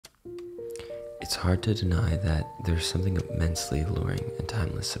It's hard to deny that there's something immensely alluring and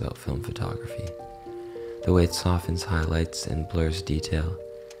timeless about film photography. The way it softens highlights and blurs detail,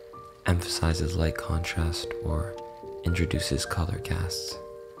 emphasizes light contrast, or introduces color casts.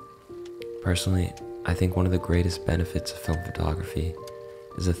 Personally, I think one of the greatest benefits of film photography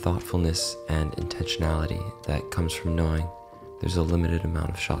is the thoughtfulness and intentionality that comes from knowing there's a limited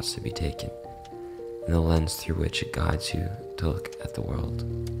amount of shots to be taken, and the lens through which it guides you to look at the world.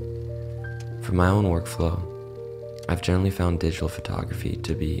 For my own workflow, I've generally found digital photography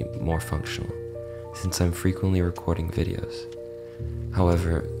to be more functional, since I'm frequently recording videos.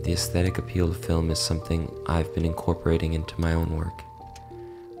 However, the aesthetic appeal of film is something I've been incorporating into my own work.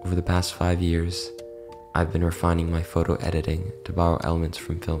 Over the past 5 years, I've been refining my photo editing to borrow elements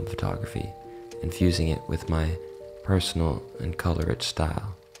from film photography and fusing it with my personal and color-rich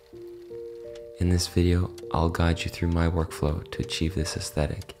style. In this video, I'll guide you through my workflow to achieve this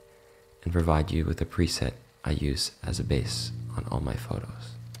aesthetic and provide you with a preset I use as a base on all my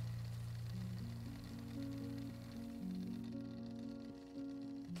photos.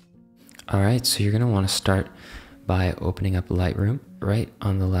 Alright, so you're going to want to start by opening up Lightroom. Right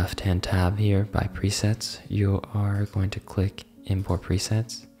on the left-hand tab here by presets, you are going to click Import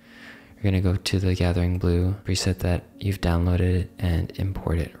Presets. You're going to go to the Gathering Blue preset that you've downloaded and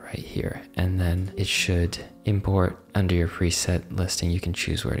import it right here. And then it should import under your preset listing. You can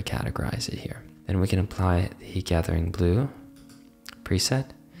choose where to categorize it here. Then we can apply the Gathering Blue preset.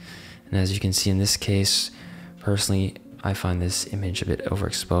 And as you can see in this case, personally, I find this image a bit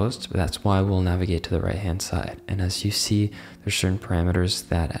overexposed, but that's why we'll navigate to the right-hand side. And as you see, there's certain parameters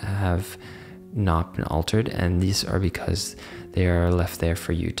that have not been altered, and these are because they are left there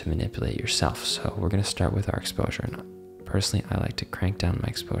for you to manipulate yourself. So we're going to start with our exposure. And personally, I like to crank down my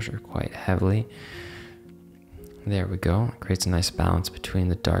exposure quite heavily. There we go. It creates a nice balance between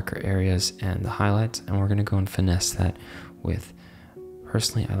the darker areas and the highlights, and we're going to go and finesse that with,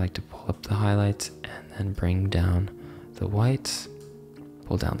 personally, I like to pull up the highlights and then bring down the whites,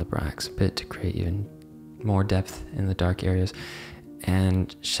 pull down the blacks a bit to create even more depth in the dark areas.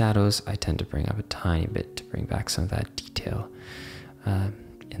 And shadows, I tend to bring up a tiny bit to bring back some of that detail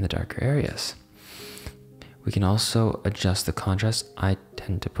in the darker areas. We can also adjust the contrast. I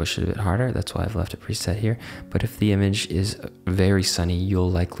tend to push it a bit harder, that's why I've left a preset here. But if the image is very sunny,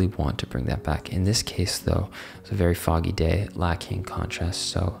 you'll likely want to bring that back. In this case though, it's a very foggy day, lacking contrast,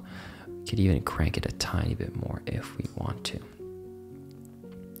 so we could even crank it a tiny bit more if we want to.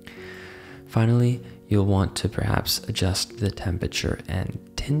 Finally, you'll want to perhaps adjust the temperature and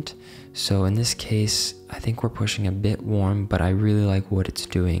tint. So in this case, I think we're pushing a bit warm, but I really like what it's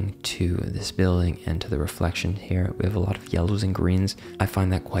doing to this building and to the reflection here. We have a lot of yellows and greens. I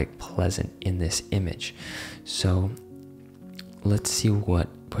find that quite pleasant in this image. So let's see what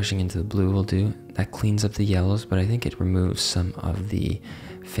pushing into the blue will do. That cleans up the yellows, but I think it removes some of the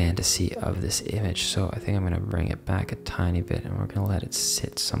fantasy of this image. So I think I'm going to bring it back a tiny bit, and we're going to let it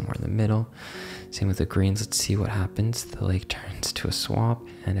sit somewhere in the middle. Same with the greens. Let's see what happens. The lake turns to a swamp,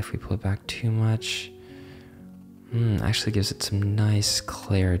 and if we pull it back too much, actually gives it some nice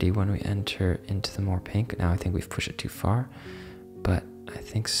clarity when we enter into the more pink. Now I think we've pushed it too far, but I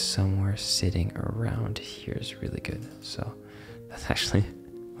think somewhere sitting around here is really good. So that's actually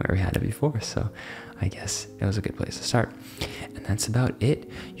where we had it before, so I guess it was a good place to start. And that's about it.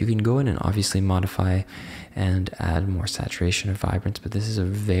 You can go in and obviously modify and add more saturation or vibrance, but this is a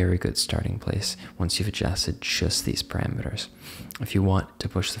very good starting place once you've adjusted just these parameters. If you want to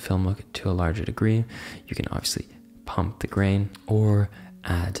push the film look to a larger degree, you can obviously pump the grain or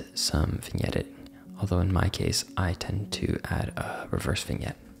add some vignette editing. Although in my case, I tend to add a reverse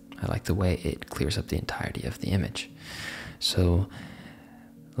vignette. I like the way it clears up the entirety of the image. So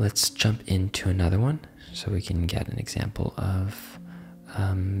let's jump into another one so we can get an example of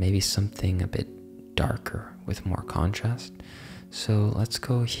maybe something a bit darker with more contrast. So let's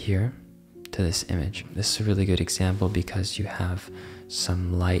go here to this image. This is a really good example because you have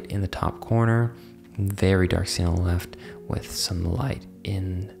some light in the top corner, very dark scene on the left with some light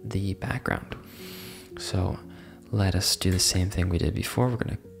in the background. So let us do the same thing we did before. We're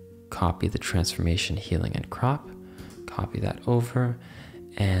going to copy the transformation, healing, and crop, copy that over,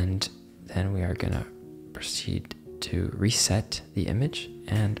 and then we are going to proceed to reset the image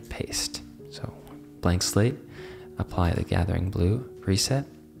and paste. So blank slate, apply the Gathering Blue preset.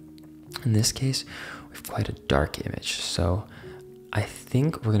 In this case, we have quite a dark image, so I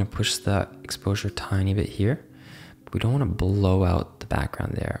think we're going to push the exposure a tiny bit here, but we don't want to blow out the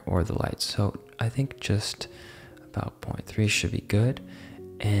background there or the light. So I think just about 0.3 should be good.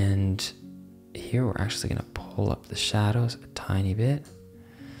 And here we're actually going to pull up the shadows a tiny bit,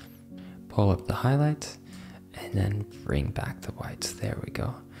 pull up the highlights, and then bring back the whites. There we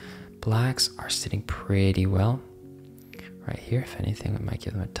go. Blacks are sitting pretty well right here. If anything, we might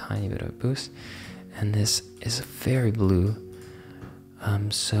give them a tiny bit of a boost. And this is very blue.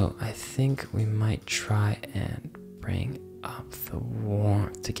 So I think we might try and bring up the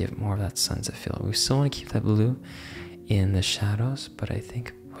warmth to give more of that sunset feel. We still want to keep that blue in the shadows, but I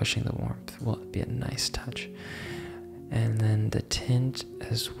think pushing the warmth will be a nice touch. And then the tint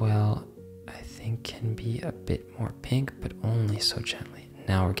as well, I think can be a bit more pink, but only so gently.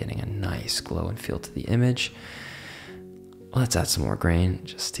 Now we're getting a nice glow and feel to the image. Let's add some more grain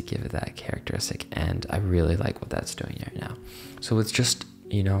just to give it that characteristic, and I really like what that's doing right now. So with just,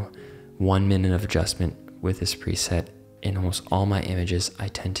 1 minute of adjustment with this preset, in almost all my images, I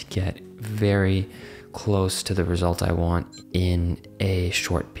tend to get very close to the result I want in a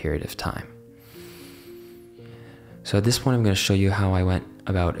short period of time. So at this point, I'm going to show you how I went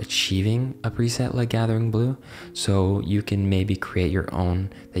about achieving a preset like Gathering Blue, so you can maybe create your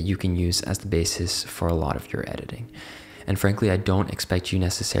own that you can use as the basis for a lot of your editing. And frankly, I don't expect you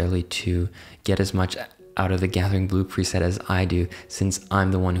necessarily to get as much out of the Gathering Blue preset as I do, since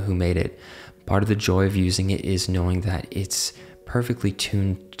I'm the one who made it. Part of the joy of using it is knowing that it's perfectly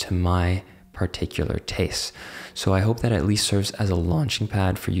tuned to my particular tastes. So I hope that at least serves as a launching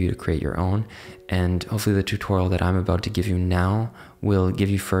pad for you to create your own, and hopefully the tutorial that I'm about to give you now will give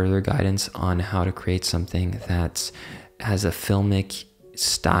you further guidance on how to create something that has a filmic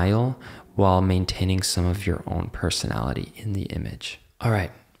style while maintaining some of your own personality in the image. All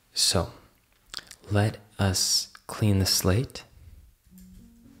right, so let us clean the slate.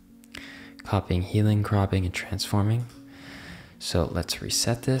 Copying, healing, cropping, and transforming. So let's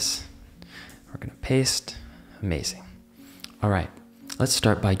reset this. We're gonna paste. Amazing. All right, let's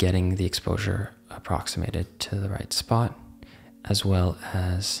start by getting the exposure approximated to the right spot, as well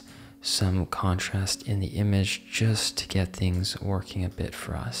as some contrast in the image just to get things working a bit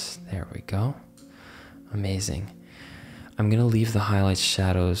for us. There we go. Amazing. I'm gonna leave the highlights,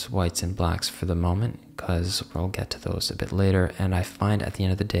 shadows, whites, and blacks for the moment because we'll get to those a bit later. And I find at the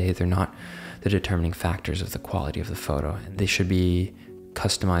end of the day, they're not the determining factors of the quality of the photo. They should be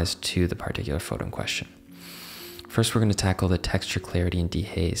customized to the particular photo in question. First, we're gonna tackle the texture, clarity, and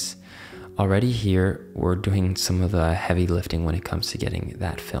dehaze. Already here, we're doing some of the heavy lifting when it comes to getting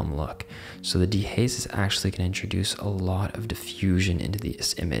that film look. So the dehaze is actually gonna introduce a lot of diffusion into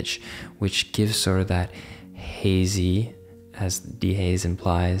this image, which gives sort of that hazy, as dehaze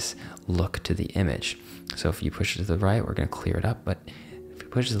implies, look to the image. So if you push it to the right, we're gonna clear it up, but if you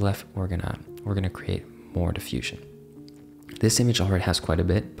push it to the left, we're gonna create more diffusion. This image already has quite a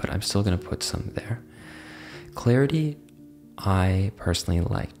bit, but I'm still gonna put some there. Clarity, I personally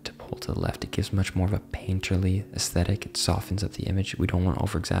like to pull to the left. It gives much more of a painterly aesthetic. It softens up the image. We don't want to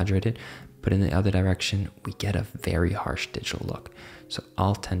over exaggerate it, but in the other direction, we get a very harsh digital look. So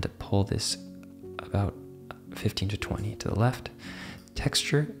I'll tend to pull this about 15 to 20 to the left.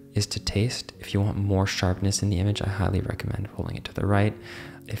 Texture is to taste. If you want more sharpness in the image, I highly recommend pulling it to the right.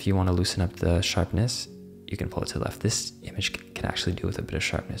 If you want to loosen up the sharpness, you can pull it to the left. This image can actually do with a bit of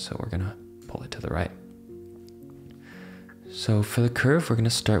sharpness, so we're gonna pull it to the right. So for the curve, we're gonna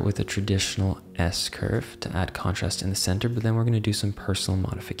start with a traditional S curve to add contrast in the center, but then we're gonna do some personal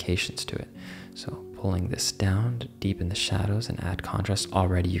modifications to it. So pulling this down to deepen the shadows and add contrast.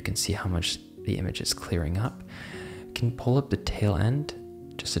 Already you can see how much the image is clearing up. You can pull up the tail end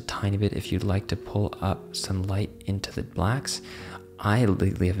just a tiny bit if you'd like to pull up some light into the blacks. I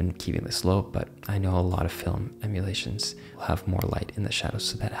lately have been keeping this low, but I know a lot of film emulations will have more light in the shadows,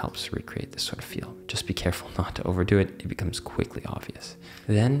 so that helps recreate this sort of feel. Just be careful not to overdo it. It becomes quickly obvious.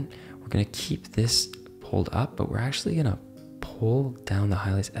 Then we're gonna keep this pulled up, but we're actually gonna pull down the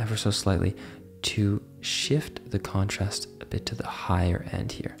highlights ever so slightly to shift the contrast a bit to the higher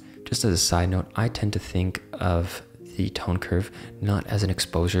end here. Just as a side note, I tend to think of the tone curve not as an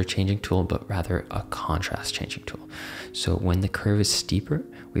exposure changing tool, but rather a contrast changing tool. So when the curve is steeper,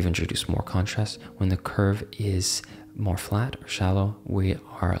 we've introduced more contrast. When the curve is more flat or shallow, we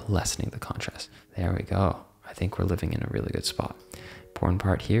are lessening the contrast. There we go. I think we're living in a really good spot. Important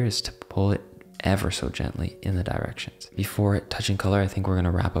part here is to pull it ever so gently in the directions. Before touching color, I think we're gonna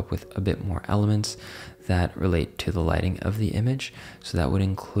wrap up with a bit more elements that relate to the lighting of the image. So that would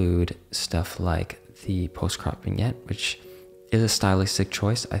include stuff like the post-crop vignette, which is a stylistic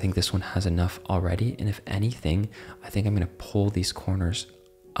choice. I think this one has enough already. And if anything, I think I'm gonna pull these corners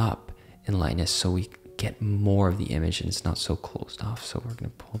up in lightness so we get more of the image and it's not so closed off. So we're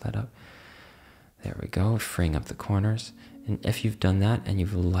gonna pull that up. There we go, freeing up the corners. And if you've done that and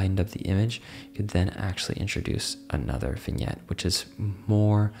you've lightened up the image, you could then actually introduce another vignette, which is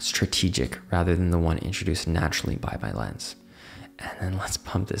more strategic rather than the one introduced naturally by my lens. And then let's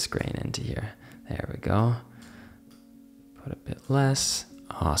pump this grain into here. There we go. Put a bit less.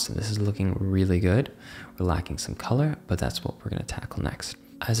 Awesome, this is looking really good. We're lacking some color, but that's what we're gonna tackle next.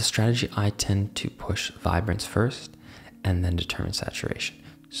 As a strategy, I tend to push vibrance first and then determine saturation.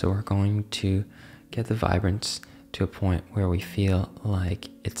 So we're going to get the vibrance to a point where we feel like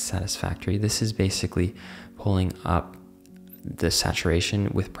it's satisfactory. This is basically pulling up the saturation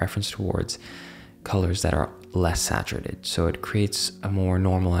with preference towards colors that are less saturated. So it creates a more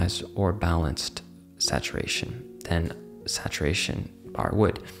normalized or balanced saturation than saturation bar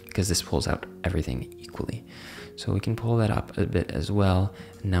would, because this pulls out everything equally. So we can pull that up a bit as well.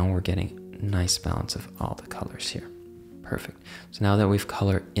 And now we're getting a nice balance of all the colors here. Perfect. So now that we've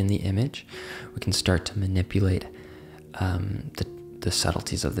color in the image, we can start to manipulate the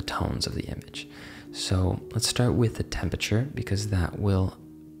subtleties of the tones of the image. So let's start with the temperature, because that will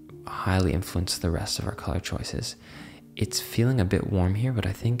highly influence the rest of our color choices. It's feeling a bit warm here, but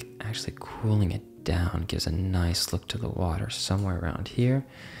I think actually cooling it down gives a nice look to the water somewhere around here.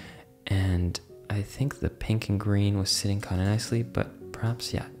 And I think the pink and green was sitting kind of nicely, but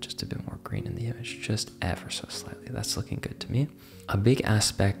perhaps, yeah, just a bit more green in the image, just ever so slightly. That's looking good to me. A big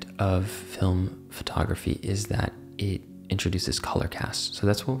aspect of film photography is that it introduces color casts. So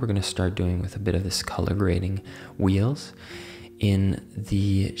that's what we're going to start doing with a bit of this color grading wheels. In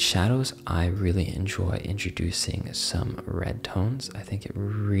the shadows, I really enjoy introducing some red tones. I think it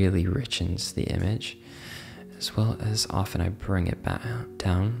really richens the image, as well as often I bring it back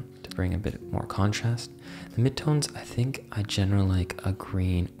down to bring a bit more contrast. The midtones, I think I generally like a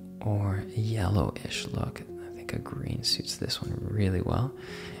green or a yellowish look. I think a green suits this one really well.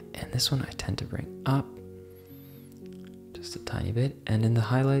 And this one I tend to bring up just a tiny bit. And in the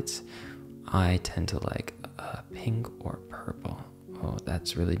highlights, I tend to like a pink or purple. Oh,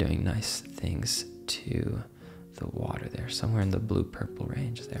 that's really doing nice things to the water there, somewhere in the blue-purple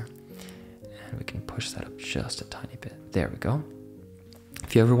range there. And we can push that up just a tiny bit. There we go.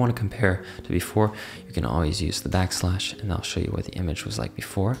 If you ever want to compare to before, you can always use the backslash and I'll show you what the image was like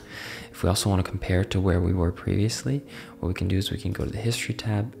before. If we also want to compare to where we were previously, what we can do is we can go to the history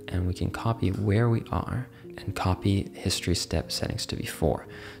tab and we can copy where we are and copy history step settings to before.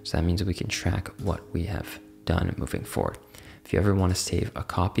 So that means we can track what we have done moving forward. If you ever want to save a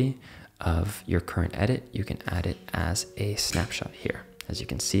copy of your current edit, you can add it as a snapshot here. As you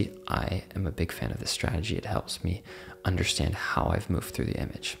can see, I am a big fan of this strategy. It helps me understand how I've moved through the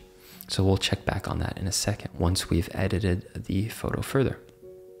image. So we'll check back on that in a second once we've edited the photo further.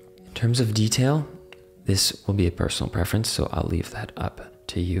 In terms of detail, this will be a personal preference, so I'll leave that up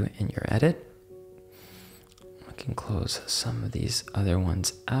to you in your edit. We can close some of these other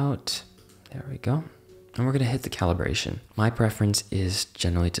ones out. There we go. And we're going to hit the calibration. My preference is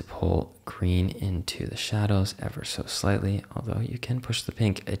generally to pull green into the shadows ever so slightly, although you can push the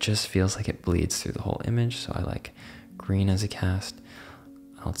pink. It just feels like it bleeds through the whole image, so I like green as a cast.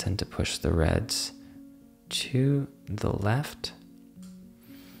 I'll tend to push the reds to the left,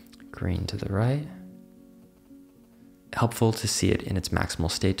 green to the right. Helpful to see it in its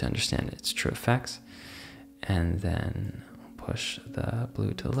maximal state to understand its true effects. And then push the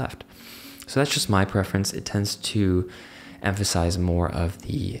blue to the left. So that's just my preference. It tends to emphasize more of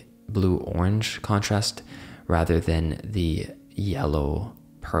the blue-orange contrast rather than the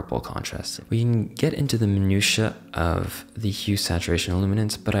yellow-purple contrast. We can get into the minutiae of the hue, saturation, and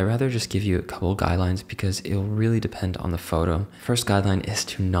luminance, but I'd rather just give you a couple guidelines because it'll really depend on the photo. First guideline is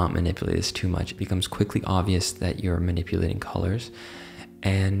to not manipulate this too much. It becomes quickly obvious that you're manipulating colors,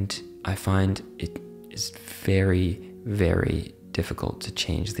 and I find it is very, very difficult to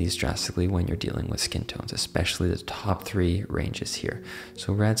change these drastically when you're dealing with skin tones, especially the top three ranges here.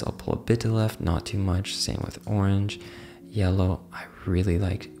 So reds, I'll pull a bit to the left, not too much. Same with orange. Yellow, I really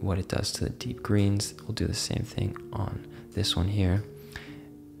like what it does to the deep greens. We'll do the same thing on this one here.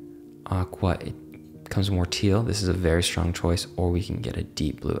 Aqua, it becomes more teal. This is a very strong choice, or we can get a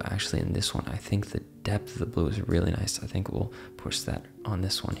deep blue. Actually, in this one, I think the depth of the blue is really nice. I think we'll push that on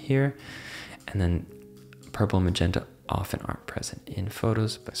this one here. And then purple and magenta often aren't present in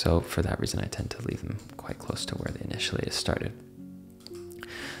photos, but so for that reason I tend to leave them quite close to where they initially started.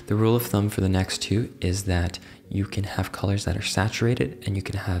 The rule of thumb for the next two is that you can have colors that are saturated and you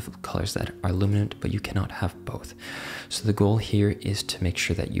can have colors that are luminant, but you cannot have both. So the goal here is to make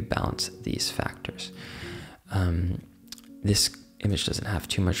sure that you balance these factors. This image doesn't have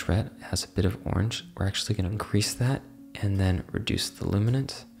too much red, it has a bit of orange. We're actually going to increase that and then reduce the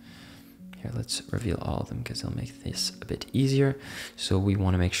luminance. Here, let's reveal all of them because it'll make this a bit easier. So we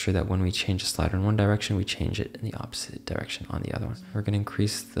want to make sure that when we change the slider in one direction, we change it in the opposite direction on the other one. We're going to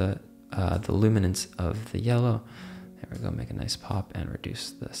increase the luminance of the yellow. There we go, make a nice pop and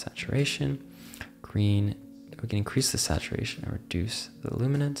reduce the saturation. Green, we can increase the saturation and reduce the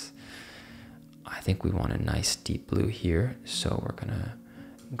luminance. I think we want a nice deep blue here, so we're gonna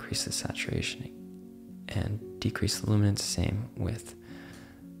increase the saturation and decrease the luminance. Same with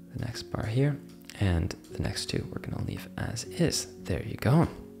the next bar here, and the next two we're gonna leave as is. There you go.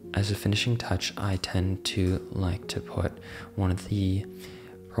 As a finishing touch, I tend to like to put one of the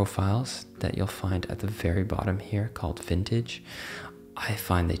profiles that you'll find at the very bottom here called Vintage. I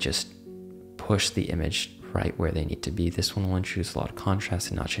find they just push the image right where they need to be. This one will introduce a lot of contrast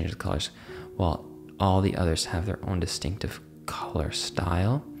and not change the colors, while all the others have their own distinctive color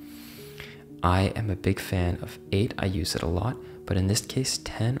style. I am a big fan of 8. I use it a lot, but in this case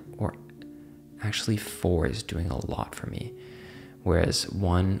 10 or actually 4 is doing a lot for me, whereas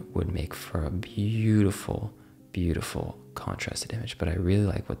 1 would make for a beautiful, beautiful contrasted image. But I really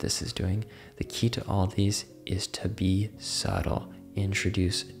like what this is doing. The key to all of these is to be subtle.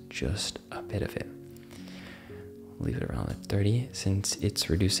 Introduce just a bit of it. Leave it around at 30. Since it's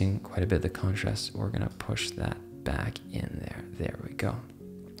reducing quite a bit of the contrast, we're gonna push that back in there. There we go.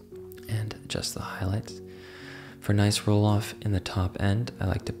 And adjust the highlights. For nice roll off in the top end, I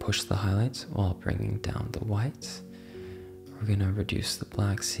like to push the highlights while bringing down the whites. We're gonna reduce the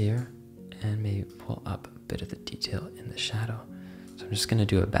blacks here and maybe pull up a bit of the detail in the shadow. So I'm just gonna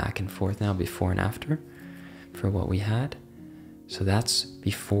do a back and forth now, before and after, for what we had. So that's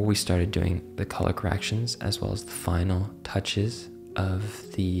before we started doing the color corrections, as well as the final touches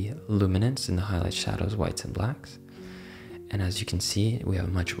of the luminance in the highlights, shadows, whites, and blacks. And as you can see, we have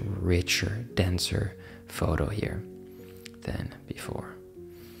a much richer, denser photo here than before.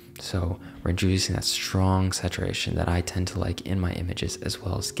 So we're introducing that strong saturation that I tend to like in my images, as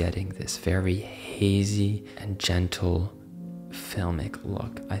well as getting this very hazy and gentle filmic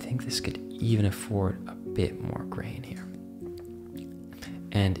look. I think this could even afford a bit more grain here.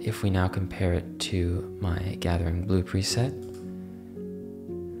 And if we now compare it to my Gathering Blue preset,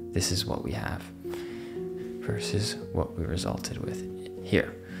 this is what we have versus what we resulted with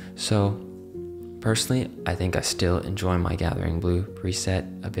here. So personally, I think I still enjoy my Gathering Blue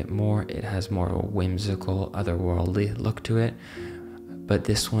preset a bit more. It has more of a whimsical, otherworldly look to it, but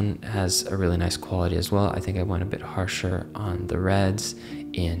this one has a really nice quality as well. I think I went a bit harsher on the reds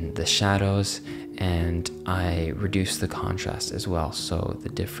in the shadows, and I reduced the contrast as well, so the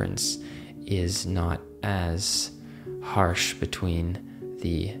difference is not as harsh between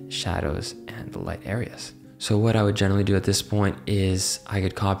the shadows and the light areas. So what I would generally do at this point is I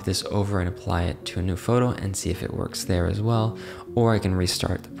could copy this over and apply it to a new photo and see if it works there as well, or I can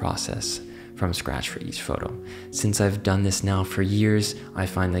restart the process from scratch for each photo. Since I've done this now for years, I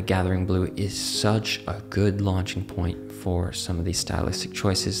find that Gathering Blue is such a good launching point for some of these stylistic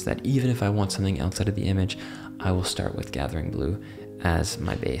choices that even if I want something outside of the image, I will start with Gathering Blue as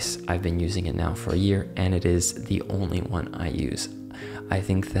my base. I've been using it now for a year, and it is the only one I use. I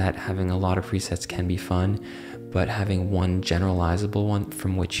think that having a lot of presets can be fun, but having one generalizable one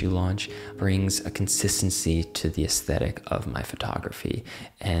from which you launch brings a consistency to the aesthetic of my photography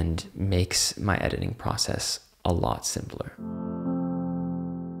and makes my editing process a lot simpler.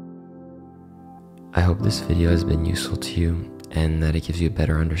 I hope this video has been useful to you and that it gives you a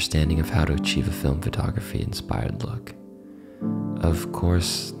better understanding of how to achieve a film photography inspired look. Of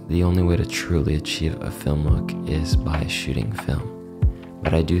course, the only way to truly achieve a film look is by shooting film.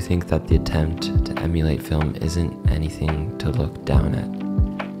 But I do think that the attempt to emulate film isn't anything to look down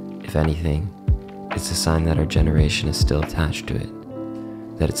at. If anything, it's a sign that our generation is still attached to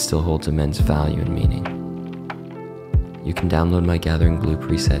it, that it still holds immense value and meaning. You can download my Gathering Blue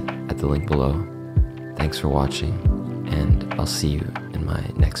preset at the link below. Thanks for watching, and I'll see you in my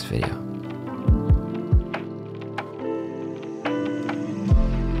next video.